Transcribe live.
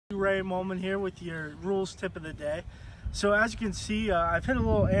Ray moment here with your rules tip of the day. So as you can see, I've hit a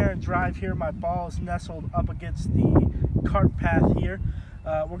little air and drive here. My ball is nestled up against the cart path here.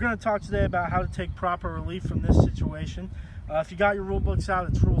 We're going to talk today about how to take proper relief from this situation. If you got your rule books out,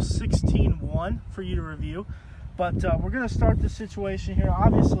 it's rule 16.1 for you to review. But we're going to start this situation here.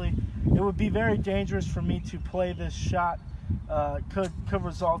 Obviously, it would be very dangerous for me to play this shot. Could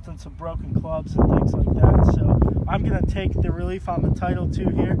result in some broken clubs and things like that. So I'm going to take the relief I'm entitled to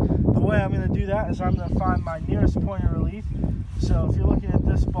here. The way I'm going to do that is I'm going to find my nearest point of relief. So if you're looking at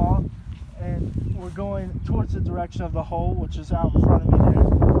this ball and we're going towards the direction of the hole, which is out in front of me there,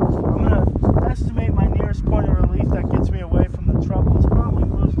 I'm going to estimate my nearest point of relief that gets me away from the trouble. It's probably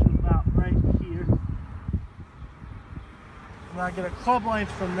close to about right here. And I get a club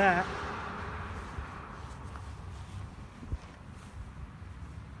length from that.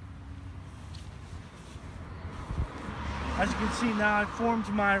 As you can see now, I've formed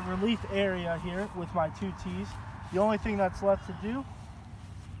my relief area here with my two tees. The only thing that's left to do,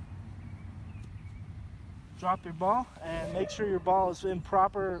 drop your ball and make sure your ball is in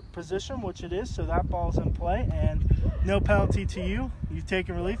proper position, which it is, so that ball's in play, and no penalty to you. You've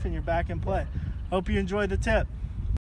taken relief and you're back in play. Hope you enjoyed the tip.